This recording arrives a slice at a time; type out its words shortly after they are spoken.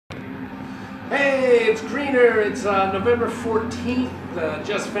Hey, it's Greener. It's November 14th.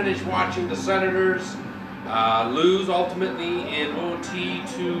 Just finished watching the Senators lose ultimately in OT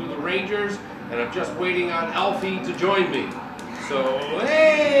to the Rangers, and I'm just waiting on Alfie to join me. So,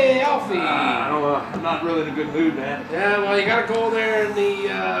 hey, Alfie. I'm not really in a good mood, man. Yeah, well, you gotta go there in the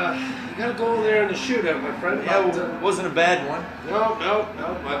shootout, my friend. Yeah, But, it wasn't a bad one. No.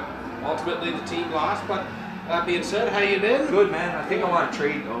 But ultimately, the team lost. But that being said, how you been? Good, man. I think I want to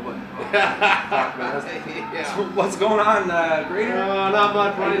trade though, but yeah. What's going on, Greener? Not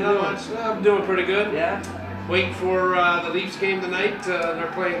much, buddy. Not much. I'm doing pretty good. Yeah. Waiting for the Leafs game tonight. They're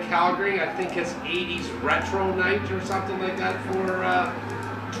playing Calgary. I think it's 80s retro night or something like that for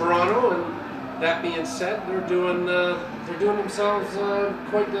Toronto. And that being said, they're doing themselves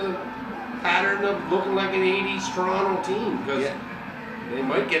quite the pattern of looking like an 80s Toronto team, because they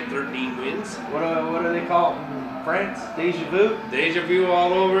might get 13 wins. What do they call it in France? Deja vu? Deja vu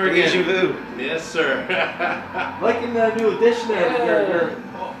all over again. Deja vu. Yes, sir. Like in the new edition there.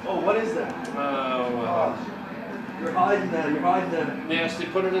 What is that? You're hiding them. Yes, they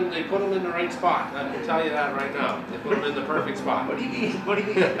put them in the right spot. I can tell you that right now. They put them in the perfect spot. What do you mean?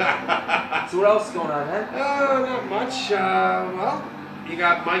 So what else is going on, man? Not much. Well, you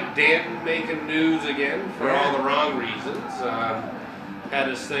got Mike Danton making news again for all the wrong reasons. Had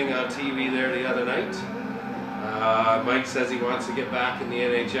his thing on TV there the other night. Mike says he wants to get back in the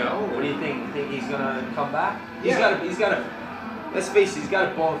NHL. What do you think? You think he's gonna come back? Yeah. He's got a. Let's face it, he's got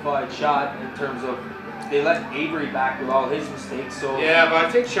a bona fide shot in terms of they let Avery back with all his mistakes. So yeah, but I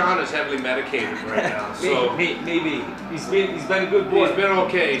think Sean is heavily medicated right now. So maybe he's been a good boy. He's been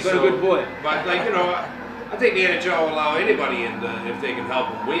okay. He's been a good boy. But I think the NHL will allow anybody in if they can help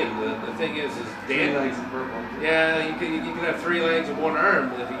them win. The thing is Three legs and purple. Yeah, you can have 3 legs and 1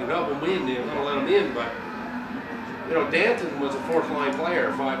 arm. If you can help them win, you're gonna let them in. But Danton was a 4th line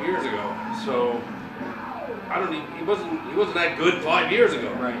player 5 years ago. So he wasn't that good 5 years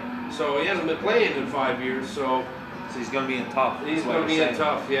ago. Right. So he hasn't been playing in 5 years. So he's gonna be in tough. He's gonna be in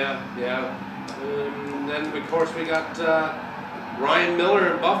tough. Yeah. And then of course we got Ryan Miller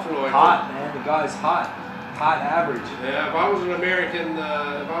in Buffalo. Hot, man. The guy's hot. Hot average. Yeah, if I was an American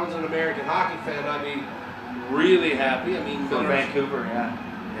hockey fan, I'd be really happy. I mean, for Vancouver,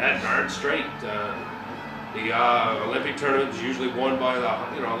 darn straight. The Olympic tournament is usually won by the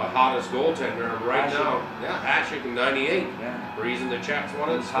hottest goaltender right now. Yeah, Patrick in '98. Yeah. The reason the Czechs won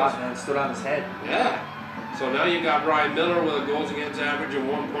it. He's hot, man. Stood on his head. Yeah. So now you got Ryan Miller with a goals against average of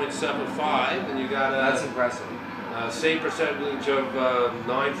 1.75, and you got that's impressive. Save percentage of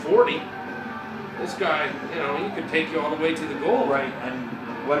 .940. This guy, he could take you all the way to the goal. Right. And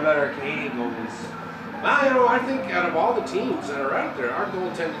what about our Canadian goalies? Well, I think out of all the teams that are out there, our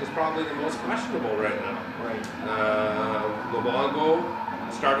goaltending is probably the most questionable right now. Right. Luongo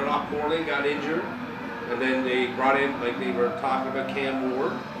started off poorly, got injured, and then they brought in, like they were talking about, Cam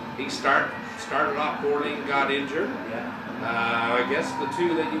Ward. He started off poorly and got injured. Yeah. I guess the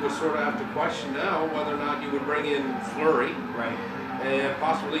two that you would sort of have to question now, whether or not you would bring in Fleury. Right. And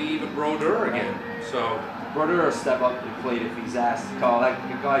possibly even Brodeur again. So Brodeur will step up to the plate if he's asked to call. That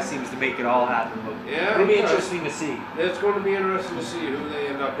guy seems to make it all happen. Yeah, it'll be interesting to see. It's going to be interesting to see who they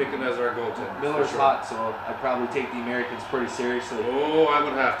end up picking as our goaltender. Miller's hot, so I'd probably take the Americans pretty seriously. Oh, I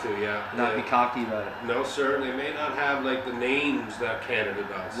would have to, yeah. Not be cocky about it. No, sir. They may not have like the names that Canada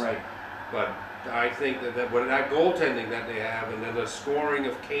does. Right. But I think that with that goaltending that they have, and then the scoring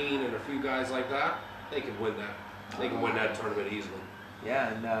of Kane and a few guys like that, they can win that. They can win that tournament easily. Yeah,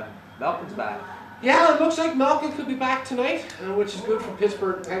 and Malcolm's back. Yeah, it looks like Malkin could be back tonight, which is good for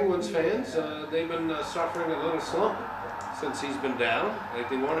Pittsburgh Penguins fans. They've been suffering a little slump since he's been down. They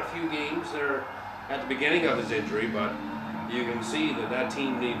won a few games there at the beginning of his injury, but you can see that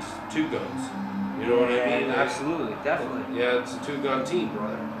team needs 2 guns. You know what I mean? Absolutely, definitely. Yeah, it's a 2-gun team,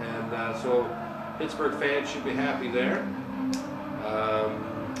 brother. And so Pittsburgh fans should be happy there.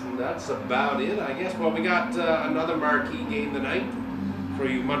 That's about it, I guess. Well, we got another marquee game tonight for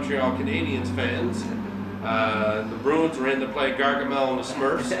you Montreal Canadiens fans. The Bruins are in to play Gargamel and the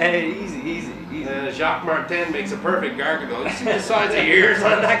Smurfs. Hey, easy. Jacques Martin makes a perfect Gargamel. You see the size of ears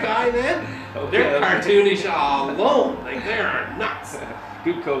on that guy, man? Okay, They're cartoonish alone. Like, they are nuts.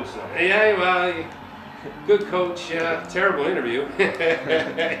 Good coach, though. Yeah, well, good coach. Terrible interview.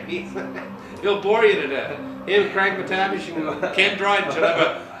 He'll bore you to death. Him, Craig McTavish, and Ken Dryden should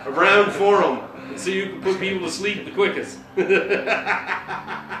have a round forum so you can put people to sleep the quickest. That's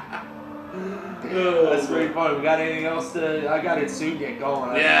pretty fun. We got anything else I got it soon get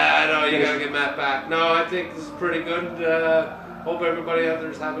going. Yeah, I know. You got to get Matt back. No, I think this is pretty good. Hope everybody out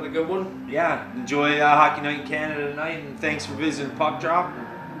there is having a good one. Yeah, enjoy Hockey Night in Canada tonight, and thanks for visiting Puck Drop.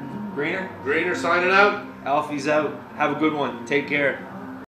 Greener? Greener signing out. Alfie's out. Have a good one. Take care.